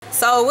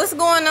So what's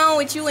going on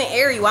with you and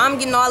Airi? Why I'm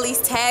getting all these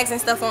tags and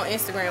stuff on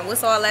Instagram?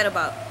 What's all that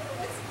about?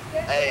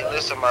 Hey,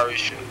 listen,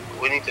 Marisha,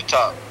 we need to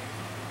talk.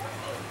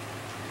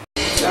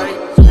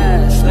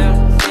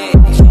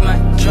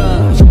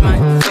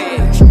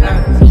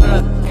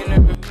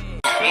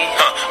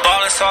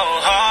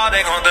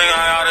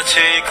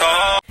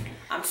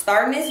 I'm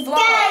starting this vlog,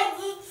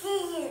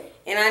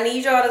 and I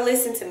need y'all to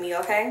listen to me,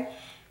 okay?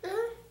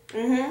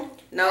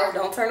 No,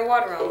 don't turn the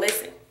water on.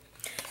 Listen.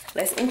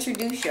 Let's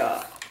introduce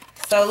y'all.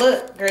 So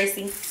look,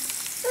 Gracie.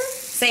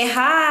 Say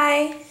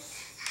hi.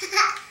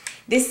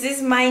 This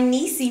is my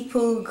niecey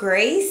poo,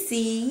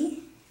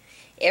 Gracie.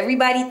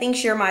 Everybody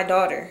thinks you're my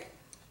daughter.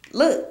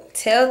 Look,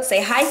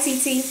 say hi,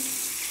 TT.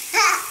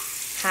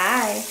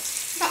 Hi.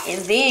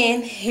 And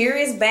then here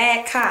is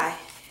bad Kai.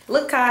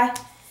 Look, Kai.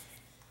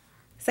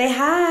 Say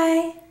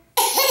hi.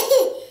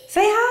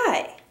 Say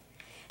hi.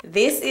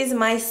 This is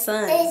my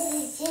son.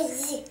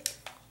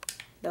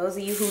 Those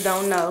of you who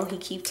don't know, he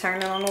keep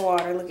turning on the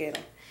water. Look at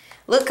him.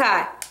 Look,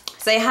 Kai.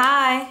 Say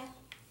hi.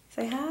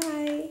 Say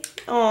hi.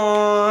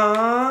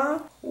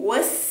 Aww.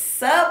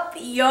 What's up,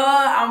 y'all?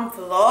 I'm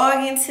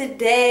vlogging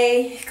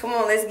today. Come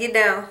on, let's get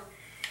down.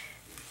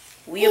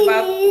 We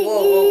about...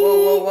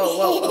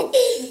 Whoa.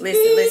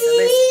 Listen.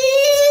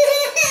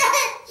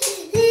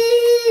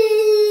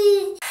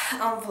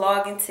 I'm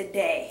vlogging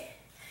today.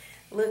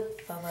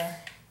 Look, Bubba.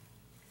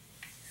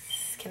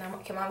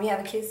 Can mommy have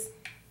a kiss?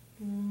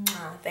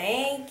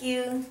 Thank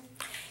you.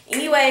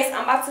 Anyways,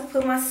 I'm about to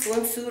put my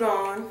swimsuit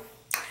on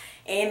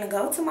and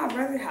go to my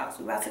brother's house.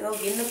 We're about to go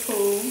get in the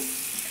pool.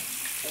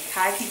 And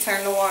Kai keep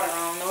turning the water on.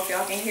 I don't know if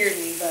y'all can hear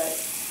me, but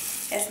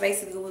that's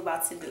basically what we're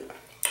about to do.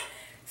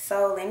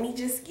 So let me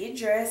just get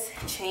dressed,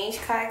 change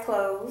Kai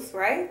clothes,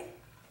 right?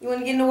 You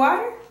want to get in the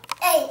water?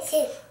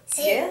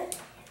 Yeah?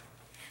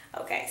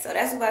 Okay, so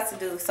that's what we're about to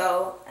do.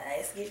 So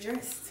let's get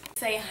dressed.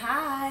 Say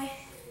hi.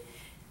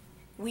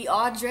 We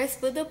all dressed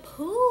for the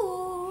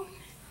pool.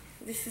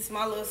 This is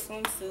my little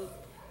swimsuit,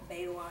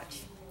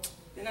 Baywatch.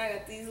 Then I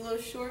got these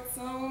little shorts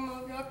on. I don't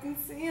know if y'all can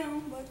see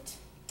them, but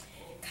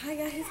Kai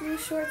got his little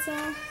shorts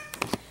on.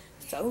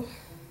 So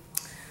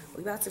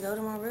we about to go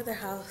to my brother's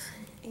house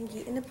and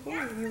get in the pool.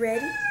 You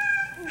ready?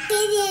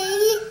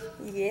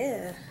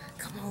 Yeah.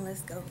 Come on,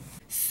 let's go.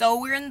 So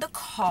we're in the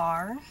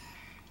car,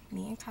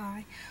 me and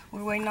Kai.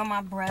 We're waiting on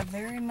my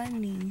brother and my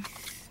niece.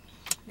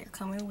 They're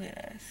coming with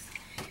us.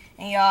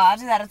 And y'all, I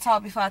just gotta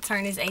talk before I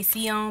turn this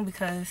AC on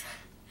because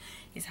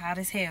it's hot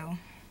as hell.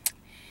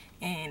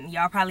 And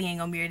y'all probably ain't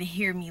gonna be able to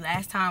hear me.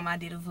 Last time I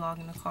did a vlog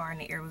in the car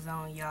and the air was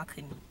on, y'all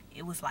couldn't.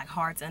 It was like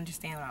hard to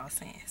understand what I was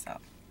saying. So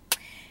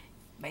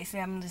basically,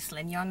 I'm just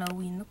letting y'all know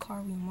we in the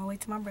car. We on my way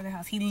to my brother's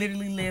house. He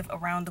literally live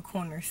around the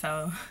corner,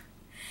 so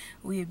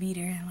we'll be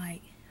there in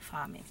like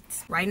 5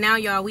 minutes. Right now,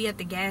 y'all, we at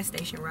the gas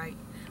station, right?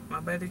 My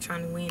brother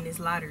trying to win this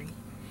lottery.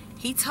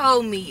 He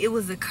told me it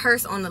was a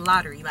curse on the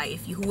lottery. Like,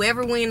 if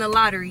whoever win the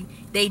lottery,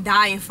 they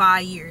die in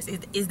 5 years.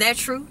 Is that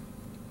true?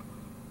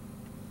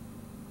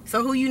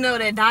 So who you know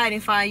that died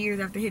in 5 years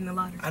after hitting the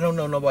lottery? I don't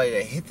know nobody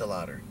that hit the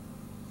lottery.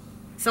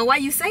 So why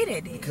you say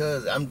that then?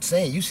 Because I'm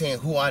saying, you saying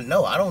who I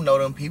know. I don't know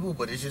them people,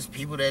 but it's just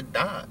people that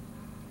died.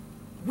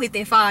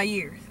 Within 5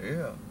 years?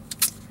 Yeah.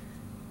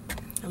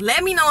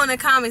 Let me know in the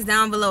comments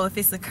down below if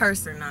it's a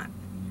curse or not.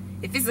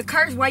 If it's a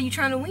curse, why you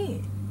trying to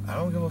win? I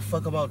don't give a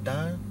fuck about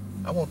dying.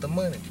 I want the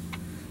money.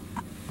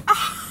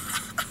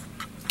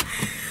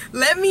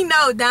 Let me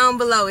know down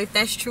below if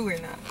that's true or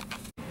not.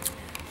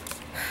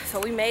 So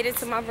we made it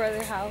to my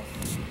brother's house.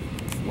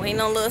 Waiting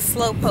on a little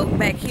slowpoke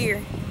back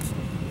here.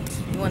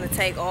 You want to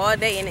take all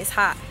day and it's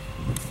hot.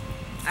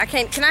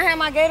 Can I have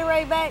my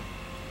Gatorade back,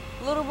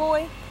 little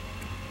boy?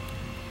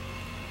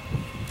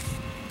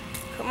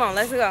 Come on,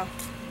 let's go.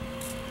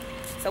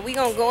 So we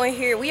gonna go in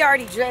here. We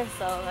already dressed,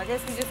 so I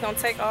guess we just gonna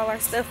take all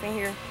our stuff in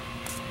here.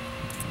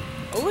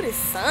 Oh, the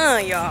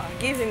sun, y'all,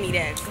 giving me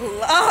that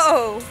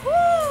glow.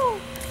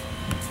 Woo!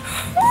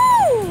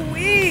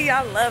 Woo-wee,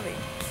 I love it.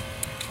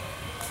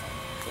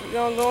 We're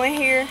gonna go in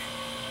here.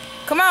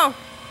 Come on.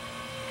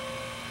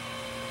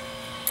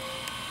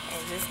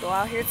 And just go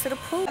out here to the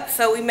pool.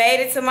 So we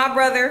made it to my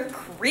brother,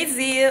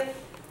 Crizib.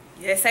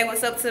 Just say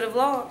what's up to the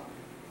vlog.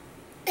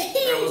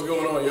 Hey, what's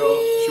going on, y'all?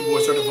 It's your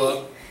boy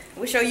Certified.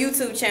 What's your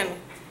YouTube channel?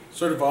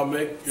 Certified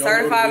Mac.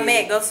 Certified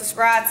Mac. Go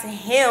subscribe to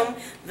him.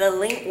 The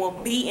link will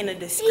be in the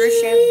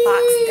description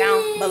box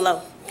down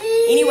below.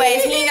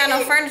 Anyways, he ain't got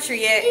no furniture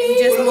yet. He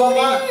just moved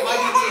in.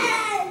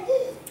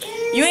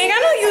 You ain't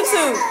got no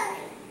YouTube.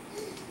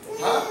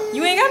 Huh?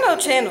 You ain't got no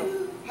channel.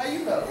 How you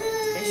know?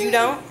 Cause you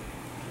don't.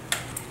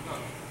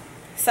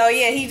 So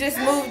yeah, he just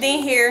moved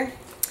in here.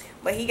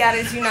 But he got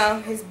his, you know,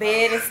 his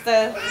bed and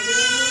stuff.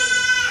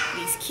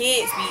 These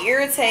kids be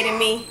irritating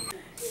me.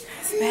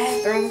 His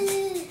bathroom.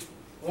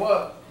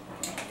 What?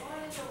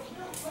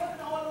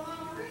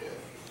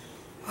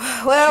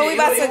 Well, we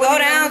about to go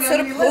down to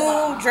the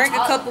pool, drink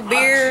a couple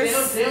beers.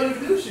 They don't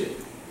even do shit.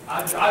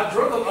 I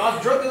drunk a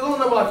little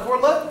number like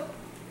 411.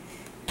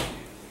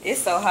 It's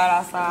so hot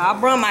outside. I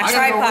brought my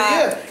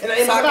tripod so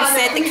I can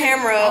set the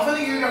camera up. I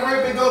think you're gonna hurry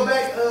up and go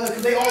back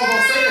because they all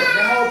gonna say that.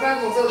 That whole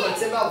pack gonna tell us like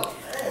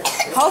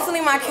 $10.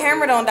 Hopefully my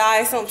camera don't die.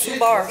 It's on 2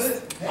 bars.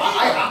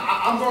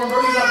 I'm throwing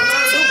burgers out the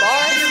time. 2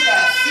 bars? You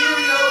got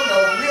cereal,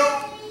 no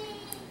milk.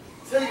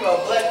 Tell you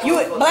about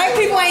Black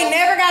people ain't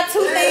never got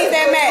 2 things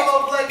that match.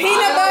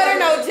 Peanut butter,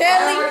 no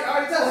jelly.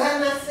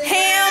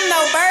 Ham,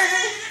 no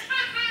burger.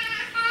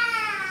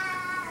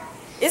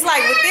 It's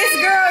like with this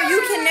girl,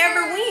 you can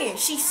never win.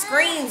 She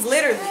screams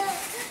literally.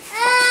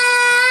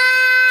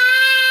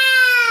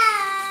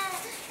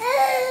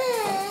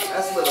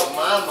 That's little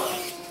mama.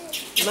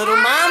 Little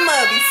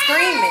mama be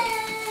screaming.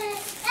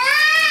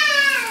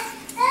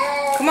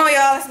 Come on,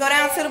 y'all. Let's go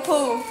down to the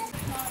pool.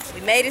 We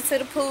made it to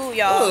the pool,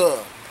 y'all.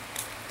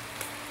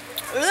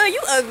 Ugh,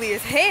 you ugly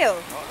as hell.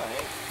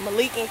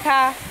 Malik and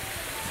Kai.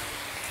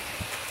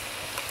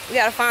 We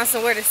gotta find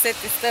somewhere to set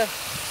this stuff.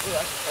 Ooh,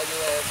 I should tell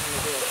your ass in the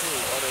bed too,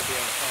 or they'll be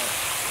on phone.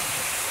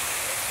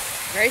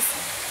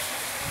 Gracie.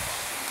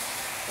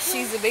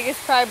 She's the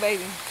biggest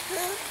crybaby.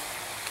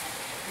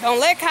 Don't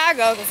let Kai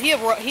go, cause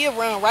he'll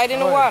run right in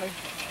the water.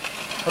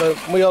 Hold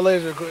up, move your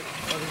legs real quick.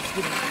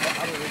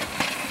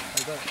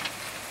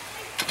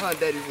 Hi,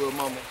 daddy's little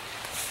mama.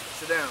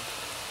 Sit down.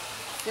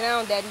 Sit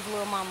down, daddy's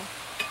little mama.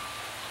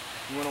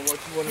 You wanna watch?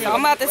 You wanna? So I'm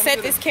about to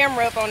set this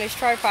camera up on this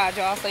tripod,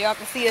 y'all, so y'all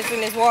can see us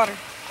in this water.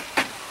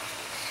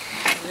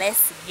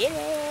 Let's get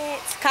it.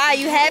 Kai,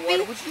 you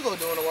happy? What you gonna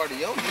do in the water?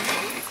 Yo,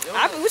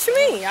 What you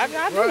mean? I do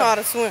know how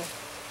to swim.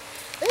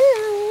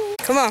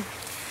 Come on.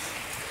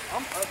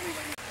 I'm ugly.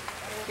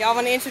 Y'all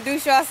want to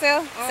introduce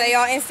yourself? Say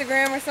y'all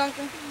Instagram or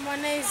something? My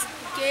name's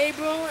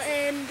Gabriel,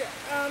 and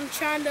I'm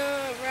trying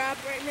to rap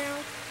right now.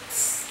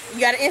 You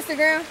got an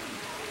Instagram?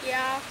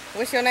 Yeah.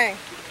 What's your name?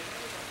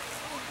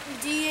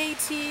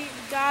 DAT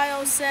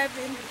Guy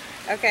 07.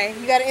 Okay,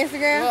 you got an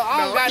Instagram? Well,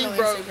 I don't got no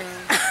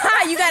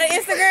Instagram. You got an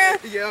Instagram?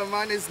 Yeah,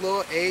 mine is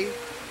Lil A,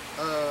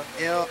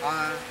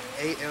 LIAL_1,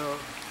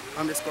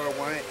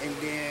 and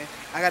then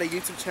I got a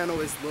YouTube channel.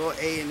 It's Lil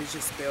A, and it's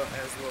just spelled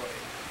as Lil A.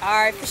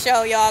 All right, for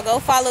sure, y'all. Go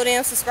follow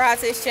them, subscribe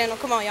to this channel.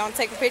 Come on, y'all,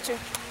 take a picture.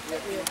 Yeah.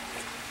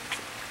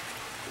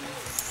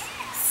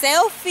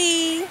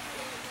 Selfie.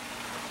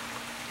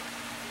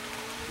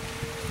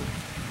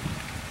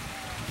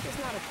 It's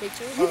not a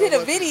picture. You did a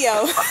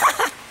video. Okay.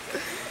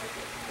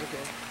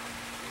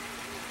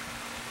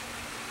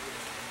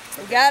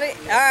 You got it?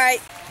 All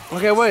right.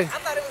 Okay, wait. I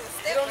thought it was a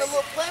step. Get on the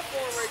little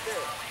platform right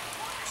there.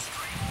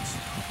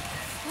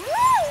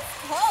 Woo!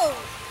 Cold.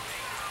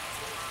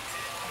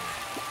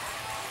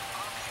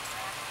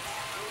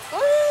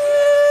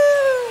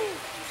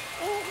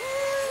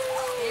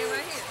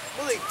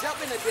 Malik, jump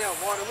in the damn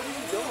water. What are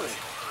you doing?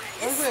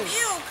 It's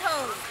still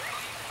cold. A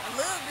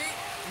little bit.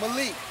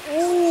 Malik.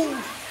 Ooh.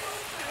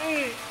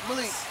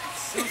 Malik.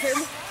 Say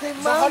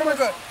So hold on real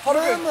quick. Hold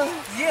on real Mama.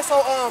 quick. Yeah, so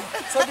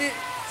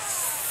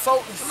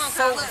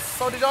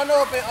did y'all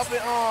know up in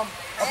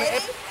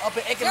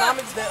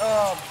economics that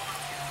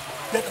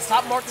the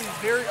stock market is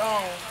very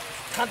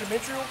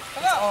controversial?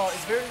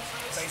 It's very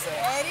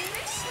Ready?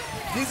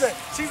 She said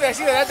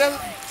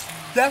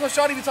that's what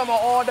Shorty be talking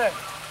about all day.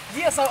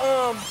 Yeah, so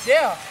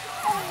yeah.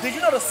 Did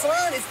you know the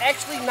sun is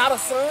actually not a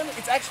sun?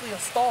 It's actually a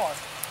star.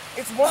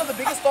 It's one of the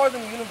biggest stars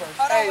in the universe.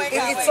 Hold on, wait,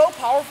 It's so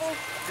powerful.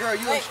 Girl,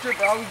 you a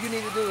stripper. All you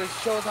need to do is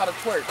show us how to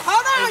twerk.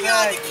 Hold on,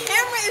 y'all. The Exactly.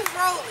 camera is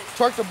rolling.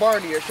 Twerk the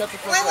Barney or shut the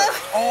fuck Wait, up.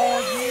 Oh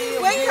yeah,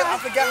 Wait, yeah. I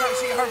Kai. forgot her.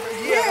 Yeah,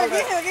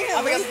 okay. yeah. I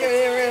forgot.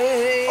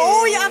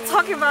 Oh, y'all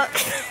talking about.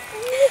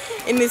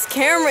 And this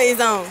camera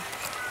is on.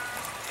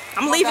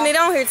 I'm leaving it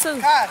on here too.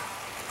 Kai.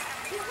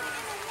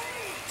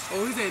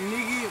 Oh, he said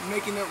nigga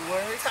making up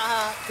words.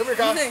 Come here,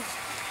 Kai.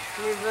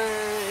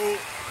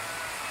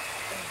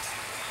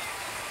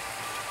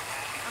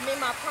 I'm in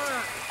my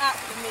prime.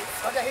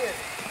 Optimist. Okay, here.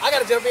 I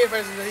gotta jump in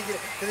first because he get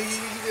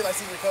like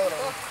secret code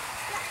on.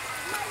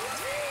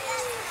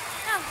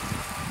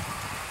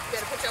 You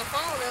better put your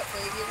phone up so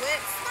you get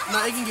wet.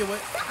 Nah, it can get wet.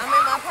 I'm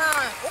in my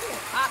prime. Ooh,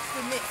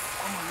 optimist.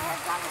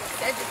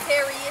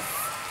 Sagittarius.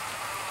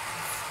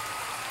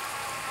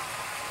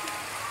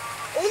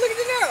 Oh, look at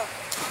the girl.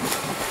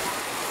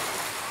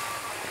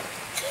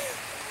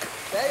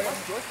 Hey,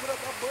 Joyce put up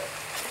my butt.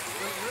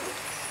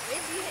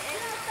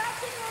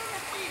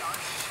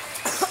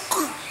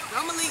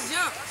 I'm gonna leak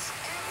jump.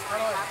 Oh, I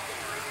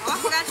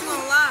forgot you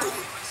on live.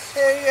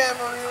 Hell yeah,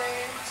 man.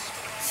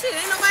 Shit,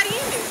 ain't nobody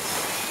in here.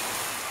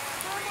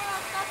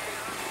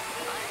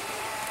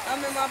 I'm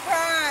in my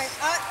prime.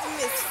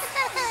 Optimist.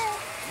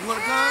 You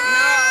wanna come?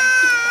 No.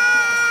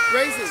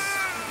 Racist.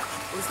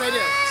 We'll stay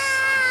there.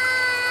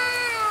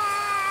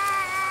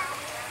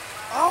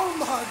 Oh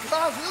my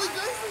God, really,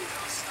 Jason?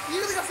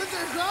 You really got such a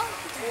job?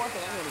 Oh,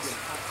 okay, I'm gonna get a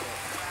hot tub.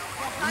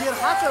 Yeah, the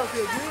hot tub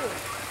feel good.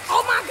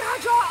 Oh my God,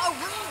 y'all, a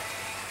rat.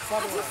 I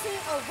just seen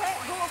a rat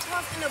go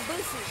across in the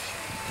bushes.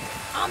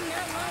 I'm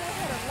not lying, it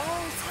had a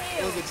long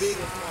tail. Was it big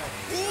or small?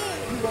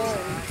 Big.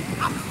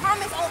 I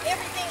promise on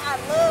everything I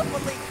love,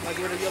 Malik. Like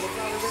where the yellow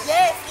collar is?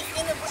 Yes, it's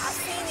in the, I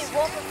seen it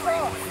walk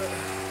across.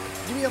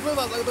 Give me a flip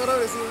flop like throw that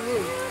and see what it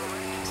moves.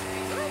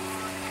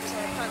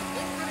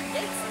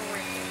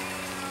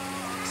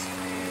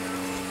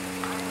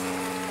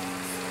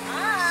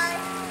 Hi.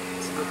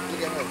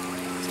 Look at her.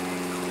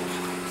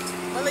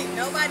 Malik,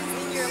 nobody's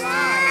in your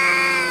life.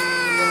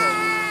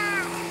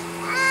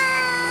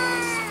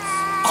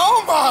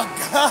 Oh my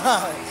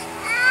God!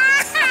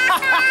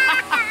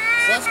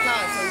 That's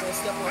kind, so you're gonna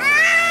step on it.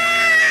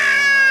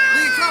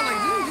 Leave it kind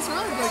like, dude, this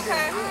right like Okay.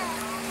 that.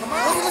 Come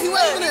on. Look, he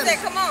waving He at said,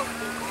 me. come on.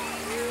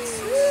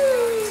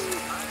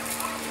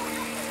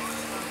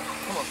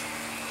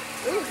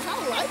 Ooh, I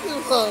like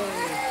this one.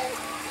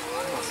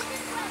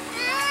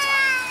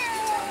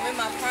 I'm in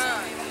my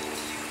prime.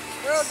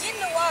 Girl, get in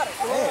the water.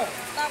 Yeah.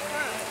 Stop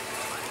crying.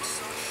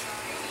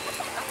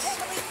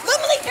 Look,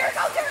 Malik, there it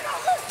goes, there it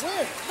goes. Look.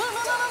 Where?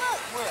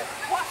 Look. Where?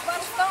 Watch by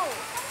the stone.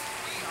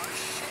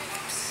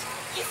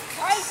 It's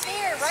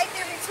right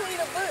there between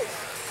the bush.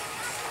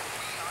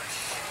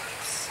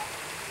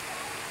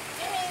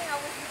 Dang, I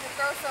wish we could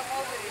throw something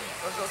over there.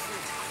 Let's go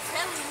see.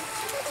 Tell me.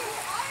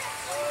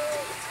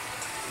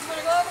 You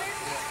wanna go over there?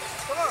 Yeah.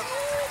 Come on.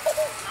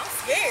 I'm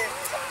scared.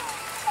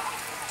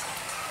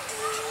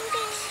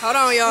 Hold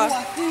on, y'all.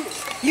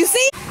 You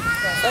see?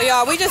 So,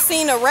 y'all, we just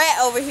seen a rat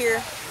over here.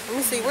 Let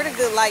me see, where the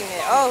good lighting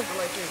at? Oh,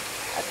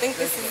 I think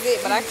this is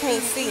it, but I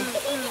can't see.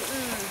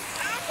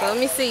 So let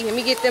me see. Let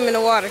me get them in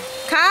the water.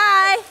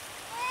 Kai!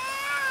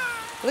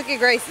 Look at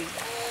Gracie.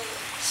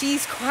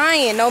 She's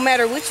crying no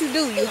matter what you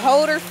do. You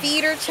hold her,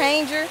 feed her,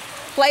 change her,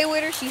 play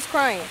with her, she's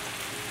crying.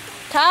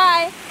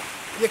 Kai!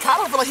 Yeah, Kai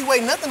don't feel like he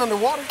weighed nothing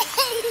underwater.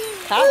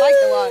 Kai like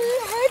the water.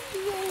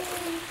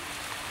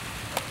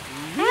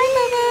 Hi,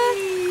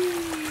 Mama.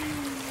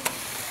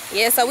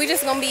 Yeah, so we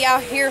just gonna be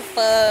out here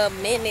for a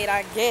minute,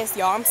 I guess,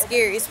 y'all. I'm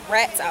scared. It's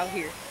rats out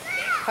here.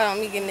 Hold on,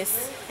 let me get in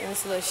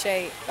this little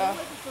shade.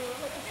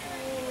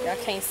 Y'all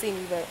can't see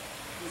me, but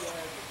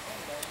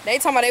they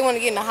talking about they want to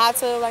get in the hot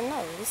tub. Like,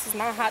 no, this is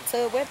not hot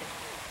tub weather.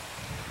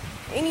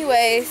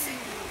 Anyways,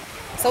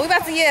 so we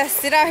about to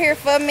sit out here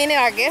for a minute.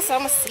 I guess I'm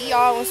gonna see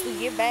y'all once we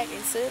get back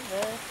into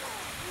the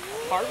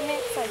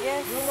apartments, I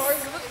guess.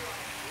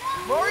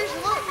 Maurice,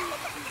 look.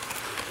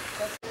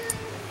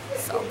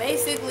 So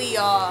basically,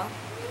 y'all,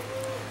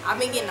 I've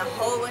been getting a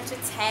whole bunch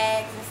of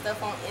tags and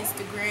stuff on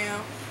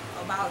Instagram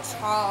about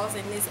Charles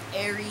and this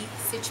Airi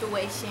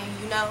situation,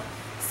 you know.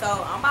 So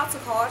I'm about to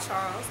call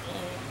Charles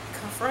and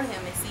confront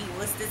him and see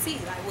what's the tea,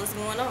 like what's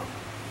going on,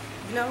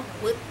 you know,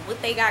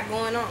 what they got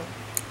going on.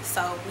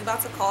 So we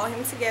about to call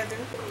him together.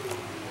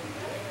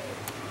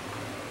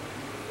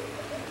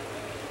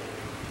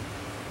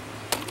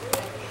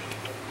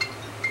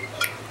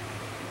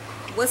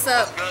 What's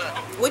up?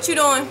 What you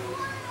doing?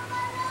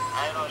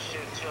 I ain't no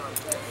shit, chilling.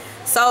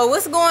 So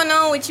what's going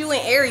on with you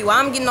and Airi? Why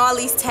I'm getting all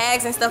these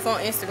tags and stuff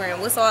on Instagram?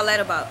 What's all that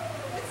about?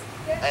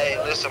 Hey,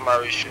 listen,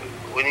 Maurice,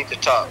 we need to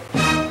talk.